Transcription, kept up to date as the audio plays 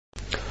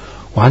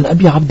وعن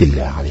أبي عبد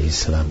الله عليه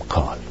السلام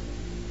قال: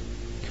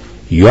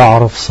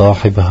 يعرف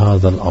صاحب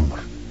هذا الأمر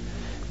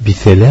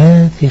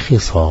ب3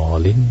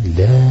 خصال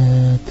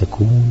لا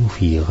تكون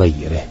في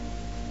غيره: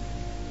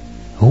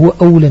 هو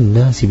أولى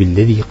الناس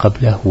بالذي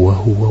قبله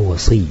وهو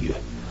وصيه،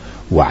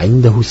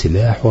 وعنده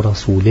سلاح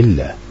رسول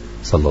الله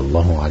صلى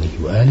الله عليه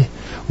وآله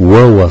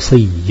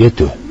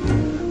ووصيته،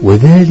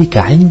 وذلك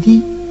عندي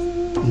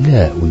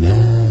لا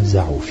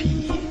أنازع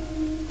فيه.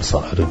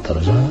 بصائر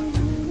الدرجات،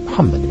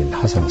 محمد بن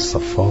الحسن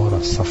الصفار،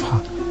 الصفحة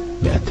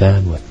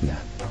 202.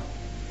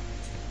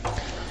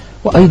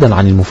 وأيضا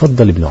عن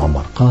المفضل بن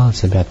عمر قال: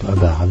 سمعت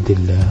أبا عبد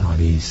الله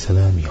عليه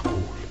السلام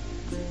يقول: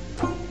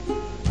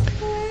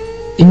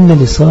 إن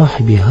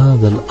لصاحب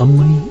هذا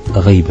الأمر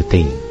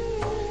غيبتين،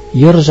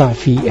 يرجع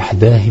في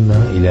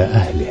إحداهما إلى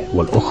أهله،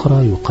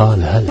 والأخرى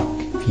يقال هلك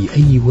في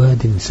أي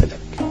واد سلك.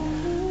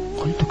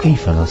 قلت: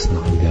 كيف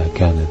نصنع إذا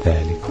كان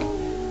ذلك؟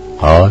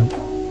 قال: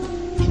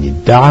 إن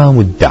ادعى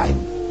مدع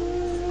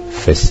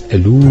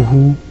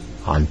فاسألوه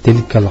عن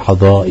تلك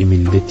العظائم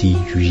التي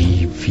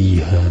يجيب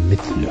فيها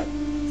مثله.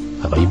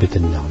 غيبة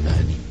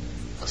النعماني،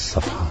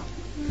 الصفحة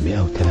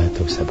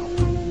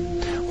 173.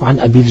 وعن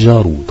أبي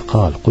الجارود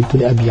قال: قلت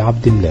لأبي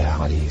عبد الله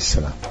عليه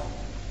السلام: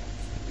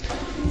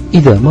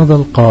 إذا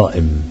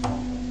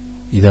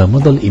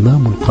مضى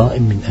الإمام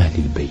القائم من أهل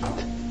البيت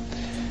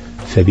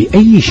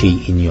فبأي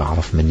شيء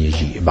يعرف من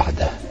يجيء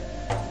بعده؟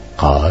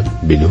 قال: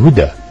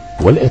 بالهدى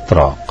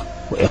والإطراق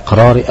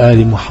وإقرار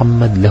آل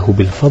محمد له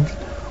بالفضل،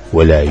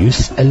 ولا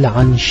يسأل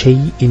عن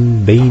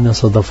شيء بين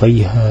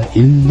صدفيها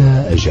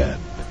إلا أجاب.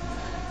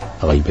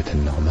 غيبة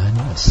النعماني،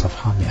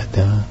 الصفحة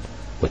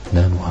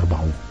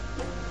 242.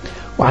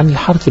 وعن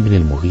الحارث بن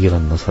المغيرة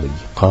النصري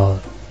قال: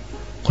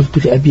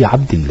 قلت لأبي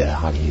عبد الله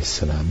عليه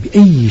السلام: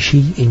 بأي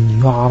شيء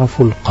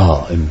يعرف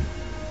القائم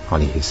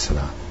عليه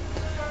السلام؟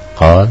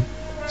 قال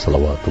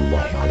صلوات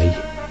الله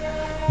عليه: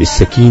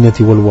 بالسكينة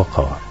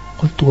والوقار.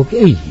 قلت: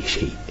 وبأي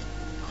شيء؟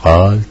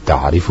 قال: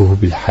 تعرفه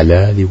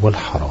بالحلال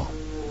والحرام،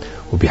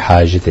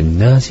 وبحاجة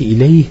الناس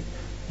إليه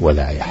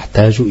ولا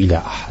يحتاج إلى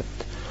أحد،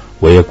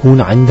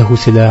 ويكون عنده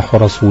سلاح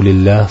رسول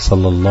الله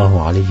صلى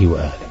الله عليه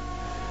وآله.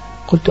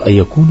 قلت: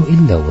 أيكون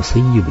إلا وصي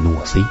ابن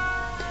وصي؟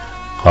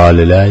 قال: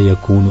 لا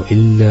يكون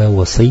إلا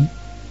وصي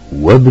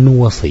وابن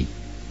وصي.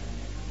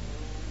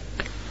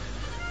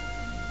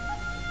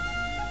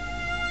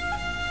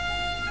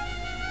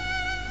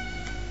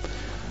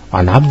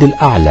 عن عبد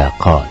الأعلى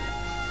قال: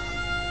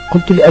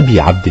 قلت لأبي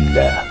عبد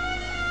الله: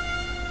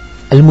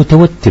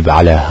 المتوتب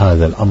على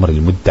هذا الأمر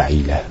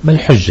المدعي له ما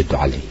الحجة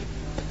عليه؟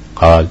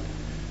 قال: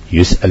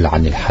 يسأل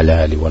عن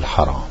الحلال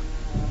والحرام.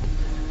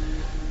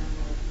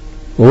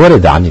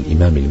 وورد عن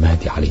الإمام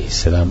المهدي عليه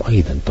السلام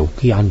أيضا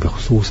توقيعا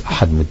بخصوص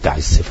أحد مدعي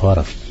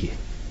السفارة فيه،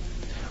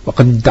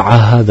 وقد ادعى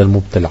هذا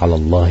المبتل على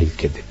الله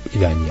الكذب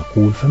إلى أن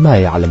يقول: فما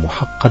يعلم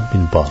حقا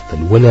من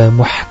باطل ولا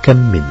محكم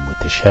من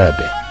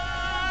متشابه،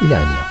 إلى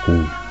أن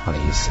يقول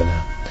عليه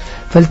السلام: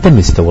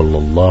 فالتمس تولى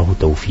الله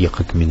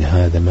توفيقك من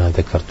هذا ما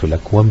ذكرت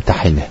لك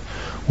وامتحنه،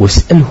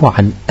 واسأله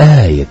عن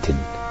آية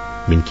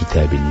من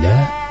كتاب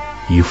الله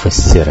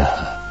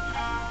يفسرها.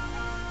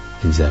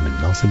 إلزام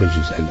الناصب،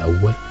 الجزء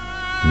الأول،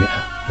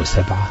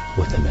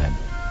 187.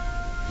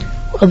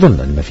 وأظن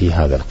أن في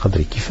هذا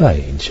القدر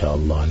كفاية إن شاء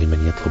الله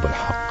لمن يطلب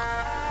الحق،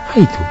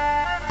 حيث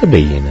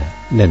تبين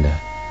لنا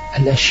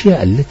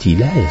الأشياء التي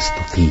لا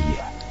يستطيع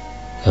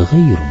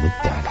غير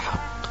مدعي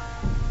الحق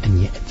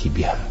أن يأتي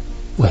بها،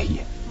 وهي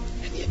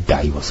أن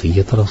يدعي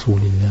وصية رسول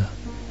الله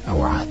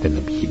أو عهد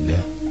نبي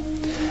الله،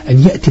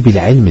 أن يأتي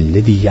بالعلم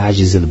الذي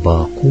يعجز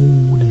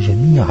الباقون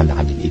جميعا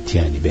عن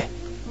الإتيان به،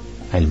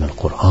 علم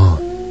القرآن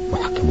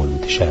محكم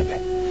والمتشابه،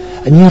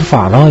 أن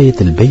يرفع راية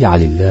البيعة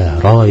لله،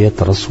 راية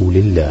رسول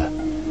الله،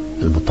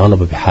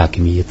 المطالبة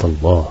بحاكمية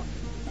الله.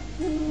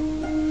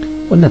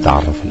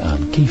 ونتعرف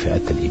الآن كيف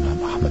أتى الإمام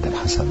أحمد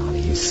الحسن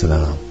عليه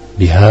السلام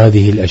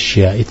بهذه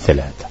الأشياء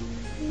ال3.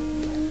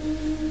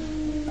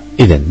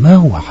 إذن ما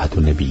هو عهد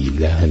نبي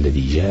الله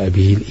الذي جاء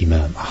به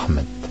الإمام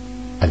أحمد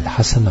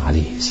الحسن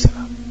عليه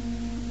السلام؟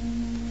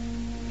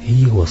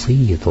 هي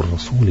وصية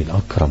الرسول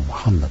الأكرم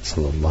محمد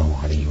صلى الله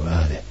عليه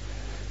وآله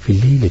في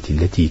الليلة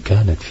التي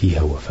كانت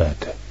فيها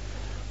وفاته،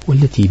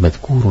 والتي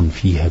مذكور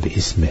فيها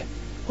باسمه،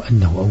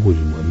 وأنه أول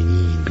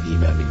المؤمنين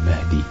بالإمام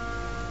المهدي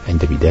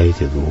عند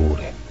بداية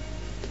ظهوره.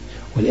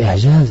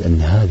 والإعجاز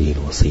أن هذه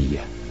الوصية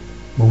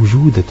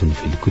موجودة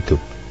في الكتب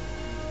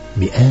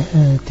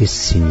مئات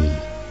السنين،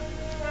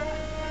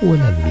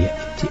 ولم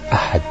يأتي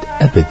أحد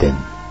أبدا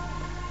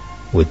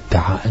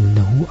وادعى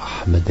أنه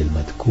أحمد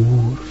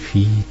المذكور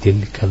في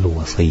تلك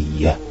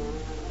الوصية،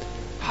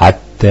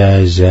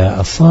 حتى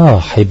جاء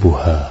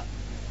صاحبها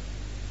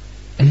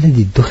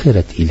الذي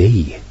ادخرت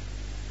إليه،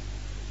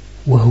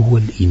 وهو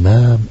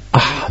الإمام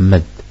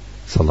أحمد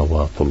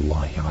صلوات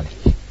الله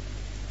عليه.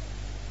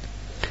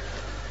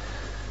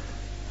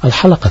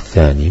 الحلقة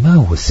الثانية: ما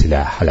هو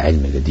السلاح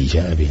العلم الذي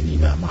جاء به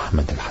الإمام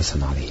أحمد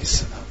الحسن عليه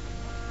السلام؟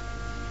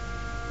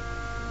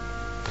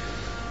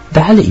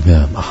 دعا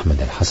الإمام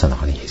أحمد الحسن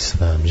عليه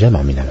السلام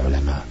جمع من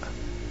العلماء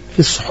في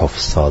الصحف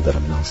الصادرة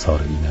من أنصار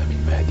الإمام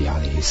المهدي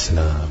عليه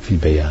السلام، في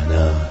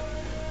البيانات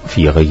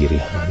وفي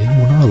غيرها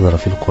للمناظرة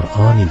في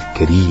القرآن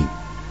الكريم،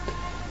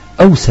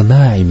 أو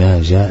سماع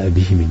ما جاء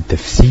به من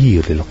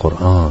تفسير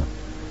للقرآن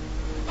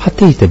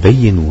حتى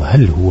يتبين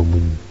هل هو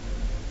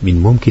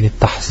من ممكن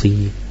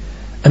التحصيل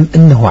أم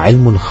أنه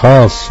علم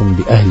خاص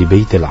بأهل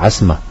بيت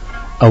العصمة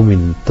أو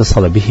من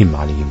اتصل بهم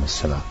عليهم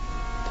السلام.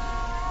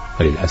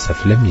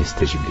 وللأسف لم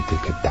يستجب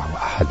لتلك الدعوة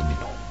أحد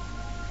منهم،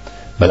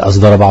 بل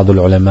أصدر بعض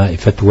العلماء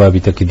فتوى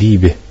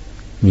بتكذيبه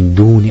من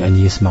دون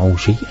أن يسمعوا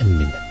شيئا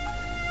منه،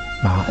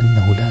 مع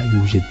أنه لا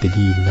يوجد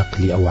دليل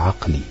نقلي أو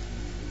عقلي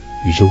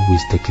يجوز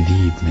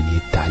تكذيب من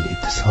يدعي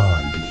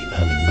الاتصال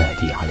بالإمام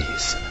المهدي عليه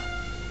السلام.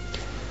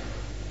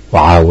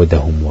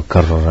 وعاودهم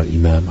وكرر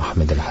الإمام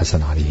أحمد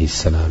الحسن عليه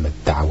السلام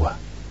الدعوة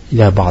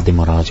إلى بعض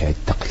مراجع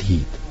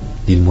التقليد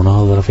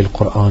للمناظرة في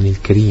القرآن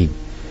الكريم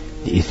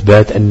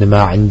لإثبات أن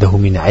ما عنده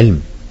من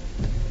علم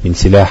من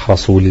سلاح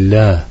رسول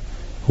الله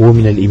هو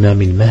من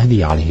الإمام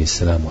المهدي عليه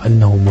السلام،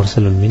 وأنه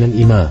مرسل من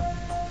الإمام.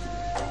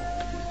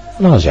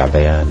 راجع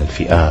بيان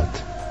الفئات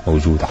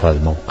موجود على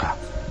الموقع،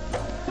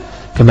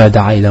 كما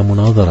دعا إلى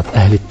مناظرة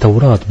أهل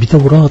التوراة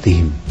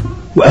بتوراتهم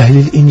وأهل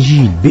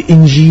الإنجيل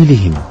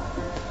بإنجيلهم.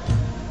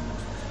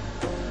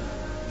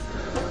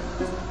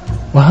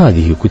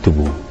 وهذه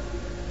كتبه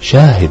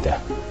شاهدة،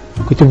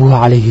 كتبه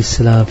عليه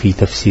السلام في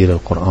تفسير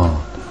القرآن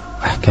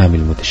وأحكام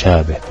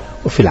المتشابه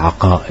وفي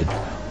العقائد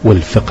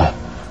والفقه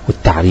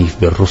والتعريف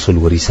بالرسل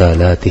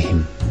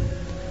ورسالاتهم،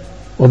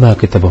 وما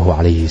كتبه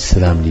عليه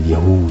السلام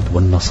لليهود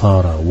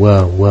والنصارى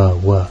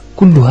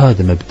كل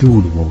هذا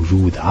مبذول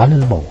وموجود على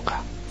الموقع.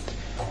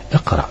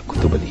 اقرأ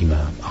كتب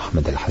الإمام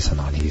أحمد الحسن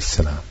عليه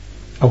السلام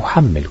أو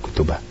حمل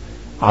كتبه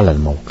على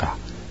الموقع،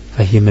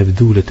 فهي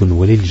مبذولة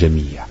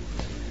وللجميع،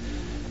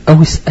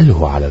 أو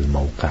اسأله على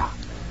الموقع.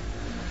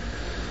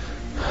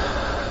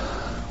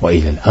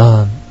 وإلى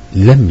الآن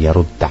لم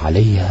يرد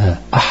عليها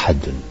أحد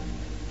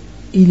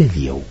إلى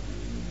اليوم.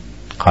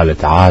 قال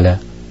تعالى: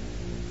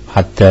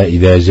 حتى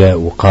إذا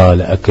جاءوا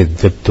قال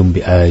أكذبتم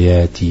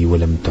بآياتي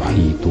ولم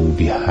تحيطوا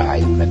بها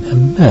علما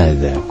أم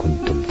ماذا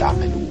كنتم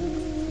تعملون.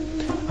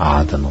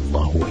 أعاذنا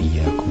الله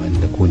وإياكم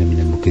أن نكون من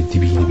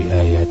المكذبين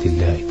بآيات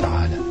الله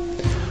تعالى،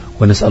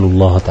 ونسأل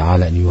الله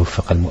تعالى أن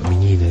يوفق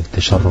المؤمنين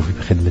للتشرف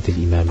بخدمة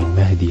الإمام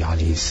المهدي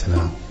عليه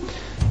السلام،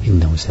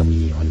 إنه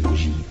سميع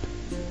مجيب.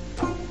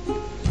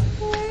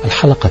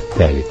 الحلقة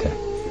الثالثة: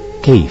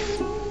 كيف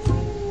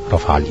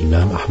رفع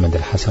الإمام أحمد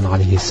الحسن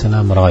عليه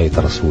السلام راية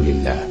رسول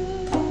الله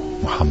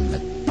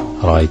محمد،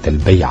 راية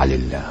البيعة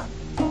لله.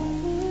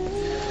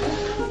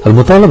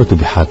 المطالبة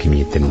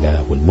بحاكمية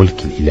الله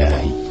والملك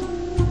الإلهي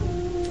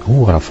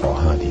هو رفع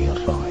هذه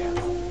الراية،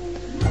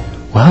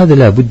 وهذا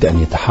لا بد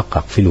أن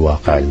يتحقق في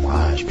الواقع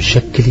المعاش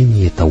بشكل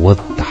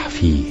يتوضح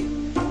فيه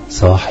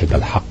صاحب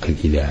الحق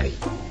الإلهي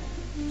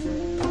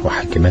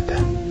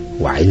وحكمته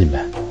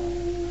وعلمه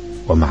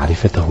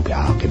ومعرفته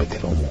بعاقبة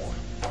الأمور.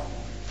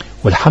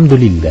 والحمد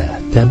لله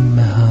تم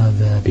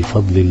هذا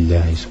بفضل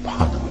الله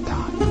سبحانه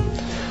وتعالى،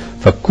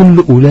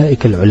 فكل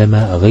أولئك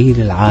العلماء غير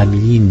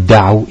العاملين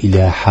دعوا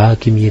إلى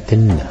حاكمية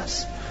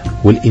الناس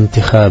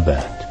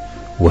والانتخابات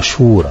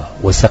وشورى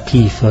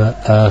وسقيفة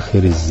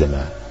آخر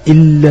الزمان،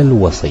 إلا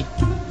الوصي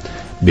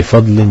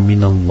بفضل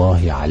من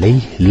الله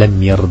عليه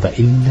لم يرضى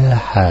إلا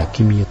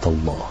حاكمية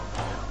الله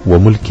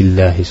وملك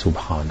الله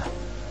سبحانه،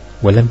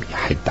 ولم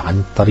يحد عن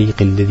الطريق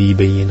الذي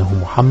بينه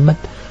محمد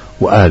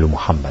وآل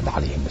محمد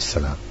عليهم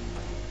السلام.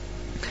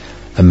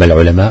 أما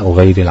العلماء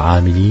غير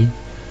العاملين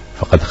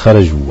فقد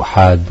خرجوا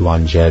وحادوا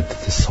عن جادة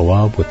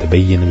الصواب،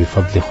 وتبين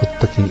بفضل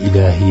خطة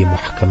إلهية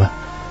محكمة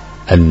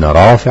أن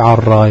رافع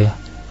الراية،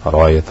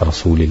 راية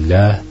رسول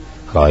الله،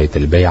 راية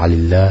البيعة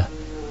لله،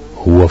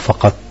 هو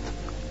فقط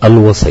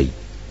الوصي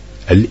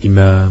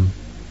الإمام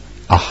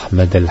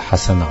أحمد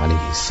الحسن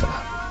عليه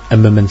السلام.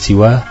 أما من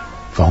سواه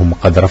فهم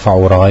قد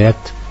رفعوا راية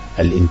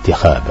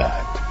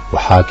الانتخابات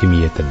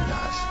وحاكمية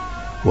الناس،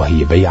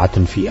 وهي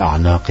بيعة في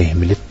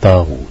أعناقهم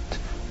للطاغوت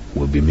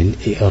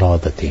وبملء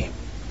إرادتهم،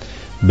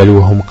 بل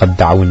وهم قد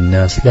دعوا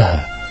الناس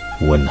لها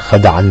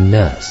وانخدع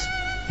الناس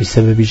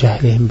بسبب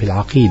جهلهم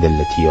بالعقيدة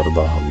التي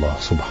يرضاها الله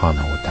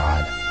سبحانه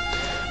وتعالى،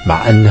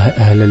 مع أن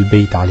أهل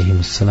البيت عليهم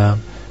السلام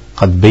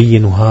قد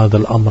بينوا هذا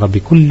الأمر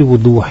بكل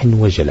وضوح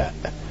وجلاء.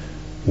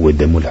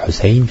 ودم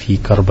الحسين في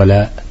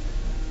كربلاء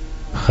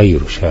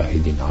خير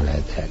شاهد على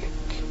ذلك.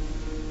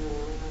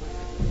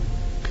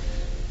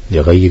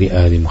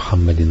 لغير آل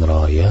محمد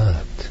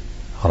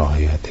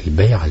رايات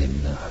البيع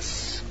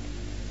للناس.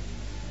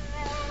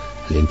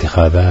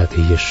 الانتخابات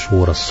هي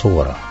الشورى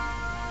الصغرى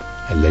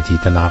التي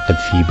تنعقد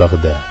في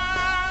بغداد،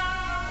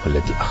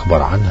 والتي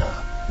أخبر عنها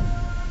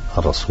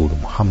الرسول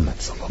محمد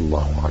صلى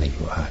الله عليه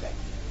وآله،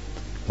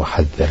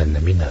 وحذرنا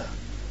منها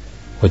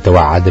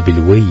وتوعد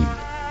بالويل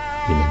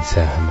لمن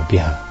ساهم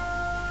بها.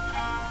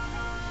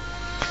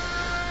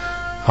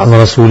 عن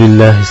رسول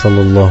الله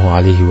صلى الله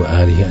عليه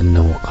وآله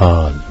أنه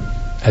قال: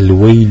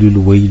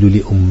 الويل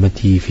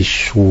لأمتي في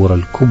الشورى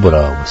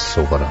الكبرى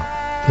والصغرى.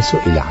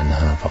 فسئل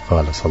عنها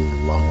فقال صلى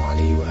الله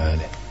عليه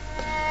وآله: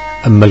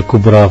 أما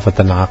الكبرى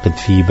فتنعقد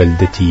في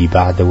بلدتي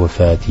بعد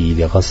وفاتي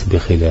لغصب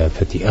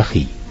خلافة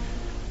أخي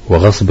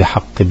وغصب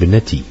حق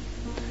ابنتي.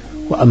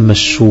 وأما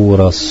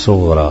الشورى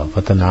الصغرى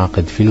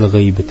فتنعقد في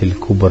الغيبة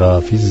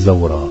الكبرى في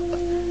الزوراء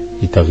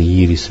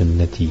لتغيير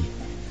سنتي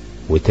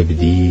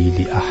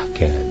وتبديل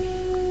أحكامي.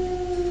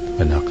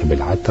 مناقب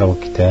العترة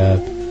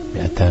وكتاب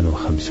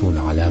 250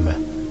 علامة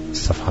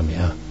الصفحة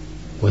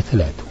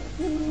 103.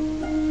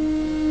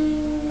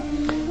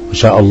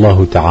 وشاء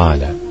الله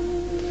تعالى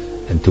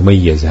أن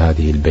تميز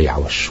هذه البيعة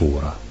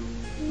والشورى،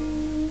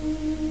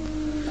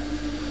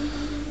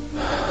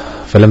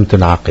 فلم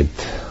تنعقد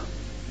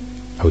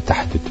أو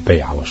تحدث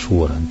بيعة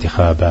وشورى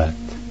انتخابات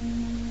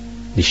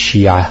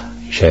للشيعة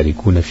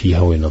يشاركون فيها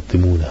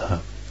وينظمونها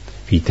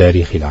في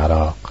تاريخ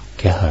العراق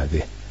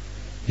كهذه،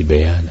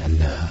 لبيان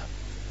أنها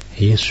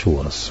هي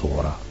الشورى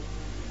الصغرى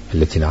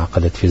التي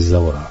انعقدت في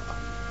الزوراء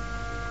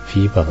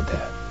في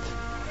بغداد.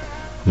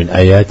 من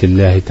آيات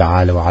الله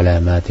تعالى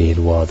وعلاماته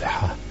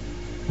الواضحة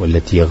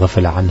والتي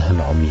غفل عنها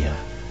العميان،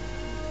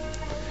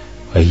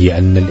 وهي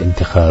أن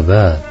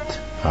الانتخابات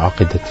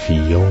عقدت في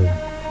يوم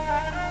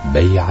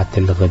بيعة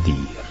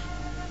الغدير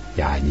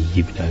لعلي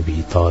بن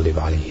أبي طالب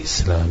عليه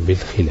السلام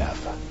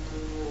بالخلافة.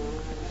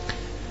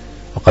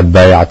 وقد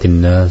بايعت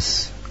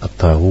الناس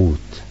الطاغوت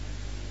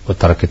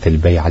وتركت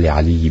البيعة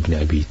لعلي بن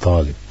أبي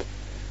طالب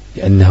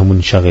لأنها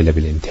منشغلة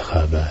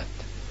بالانتخابات،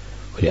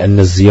 ولأن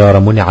الزيارة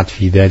منعت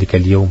في ذلك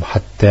اليوم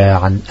حتى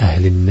عن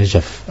أهل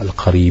النجف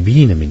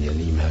القريبين من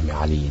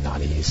الإمام علي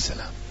عليه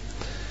السلام.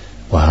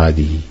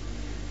 وهذه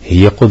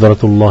هي قدرة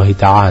الله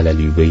تعالى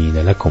ليبين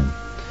لكم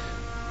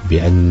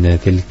بأن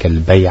تلك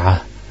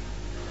البيعة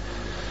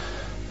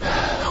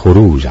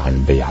خروج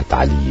عن بيعة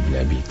علي بن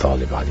أبي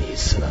طالب عليه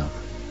السلام،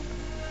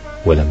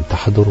 ولم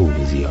تحضروا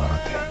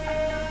لزيارته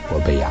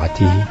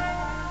وبيعته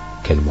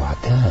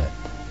كالمعتاد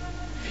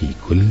في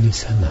كل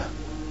سنة.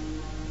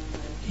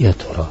 يا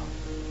ترى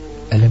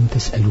ألم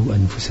تسألوا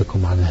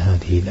أنفسكم عن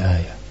هذه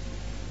الآية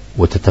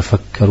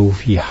وتتفكروا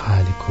في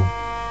حالكم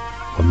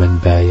ومن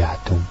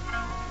بايعتم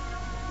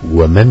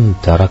ومن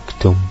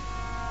تركتم؟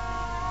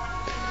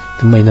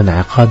 ثم إن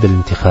انعقاد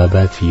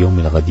الانتخابات في يوم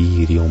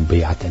الغدير يوم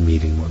بيعة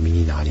أمير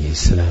المؤمنين عليه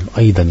السلام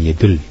أيضا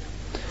يدل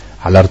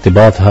على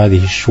ارتباط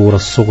هذه الشورى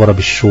الصغرى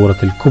بالشورى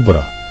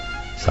الكبرى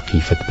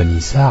سقيفة بني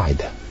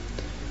ساعدة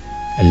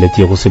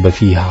التي غصب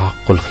فيها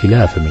حق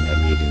الخلافة من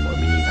أمير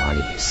المؤمنين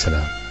عليه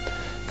السلام،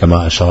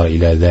 كما أشار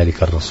إلى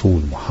ذلك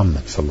الرسول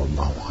محمد صلى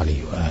الله عليه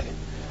وآله،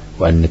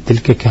 وأن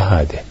تلك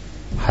كهذه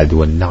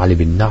حذو النعل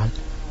بالنعل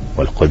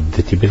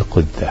والقدة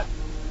بالقدة.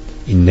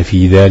 إن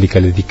في ذلك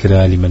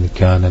لذكرى لمن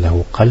كان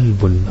له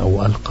قلب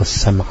أو ألقى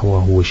السمع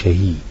وهو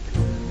شهيد.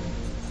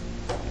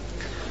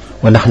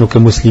 ونحن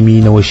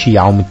كمسلمين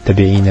وشيعة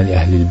ومتبعين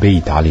لأهل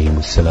البيت عليهم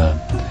السلام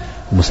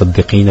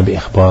ومصدقين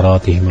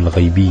بإخباراتهم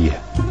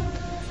الغيبية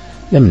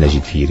لم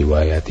نجد في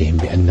رواياتهم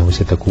بأنه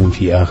ستكون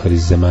في آخر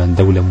الزمان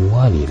دولة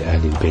موالية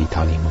لأهل البيت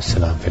عليهم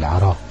السلام في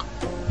العراق،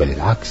 بل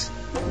العكس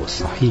هو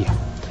الصحيح.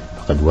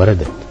 فقد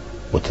وردت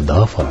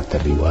وتضافرت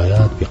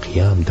الروايات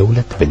بقيام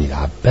دولة بني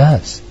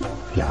العباس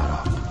في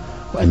العراق،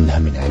 وأنها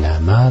من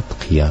علامات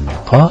قيام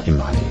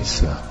القائم عليه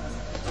السلام،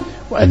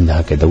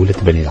 وأنها كدولة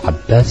بني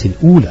العباس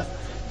الأولى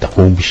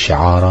تقوم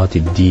بالشعارات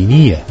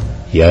الدينية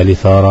يا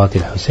لثارات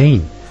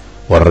الحسين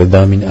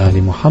والرضا من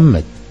آل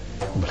محمد،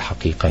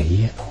 وبالحقيقة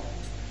هي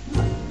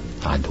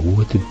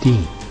عدوة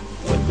الدين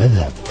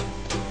والمذهب،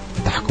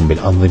 تحكم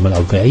بالأنظمة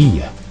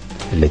الأوضاعية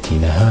التي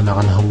نهانا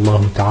عنها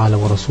الله تعالى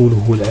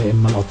ورسوله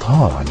والأئمة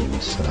الأطهار عليهم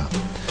السلام.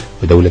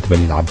 ودولة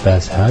بني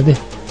العباس هذه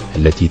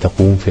التي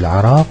تقوم في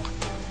العراق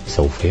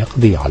سوف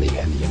يقضي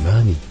عليها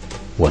اليماني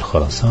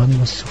والخراساني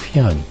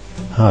والسفياني،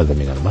 هذا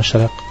من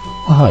المشرق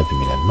وهذا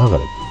من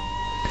المغرب.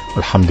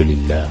 والحمد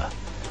لله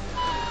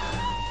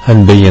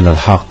أن بين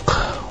الحق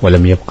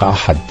ولم يبقى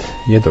أحد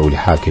يدعو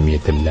لحاكمية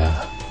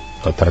الله،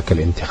 وترك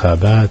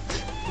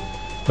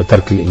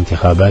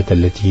الانتخابات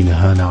التي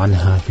نهانا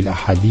عنها في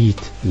الأحاديث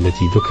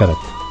التي ذكرت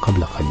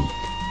قبل قليل.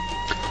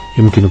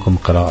 يمكنكم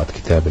قراءة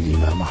كتاب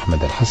الإمام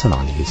أحمد الحسن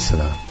عليه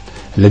السلام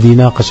الذي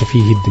ناقش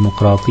فيه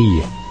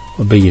الديمقراطية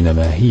وبين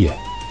ما هي،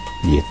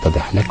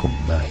 ليتضح لكم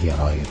ما هي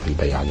راية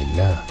البيعة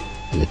لله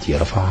التي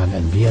رفعها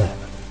الأنبياء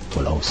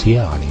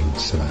والأوصياء عليهم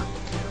السلام،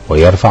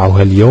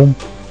 ويرفعها اليوم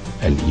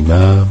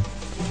الإمام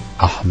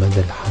أحمد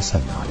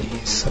الحسن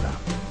عليه السلام.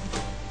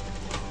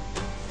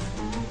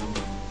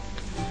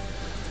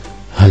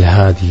 هل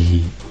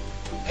هذه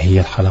هي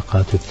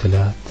الحلقات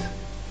الثلاث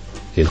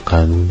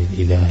للقانون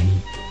الإلهي؟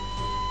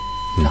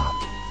 نعم،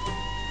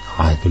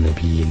 عهد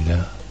نبي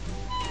الله،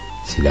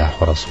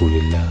 سلاح رسول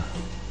الله،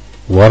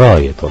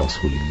 وراية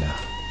رسول الله،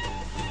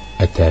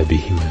 أتى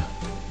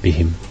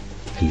بهم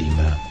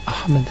الإمام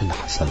أحمد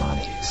الحسن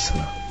عليه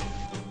السلام.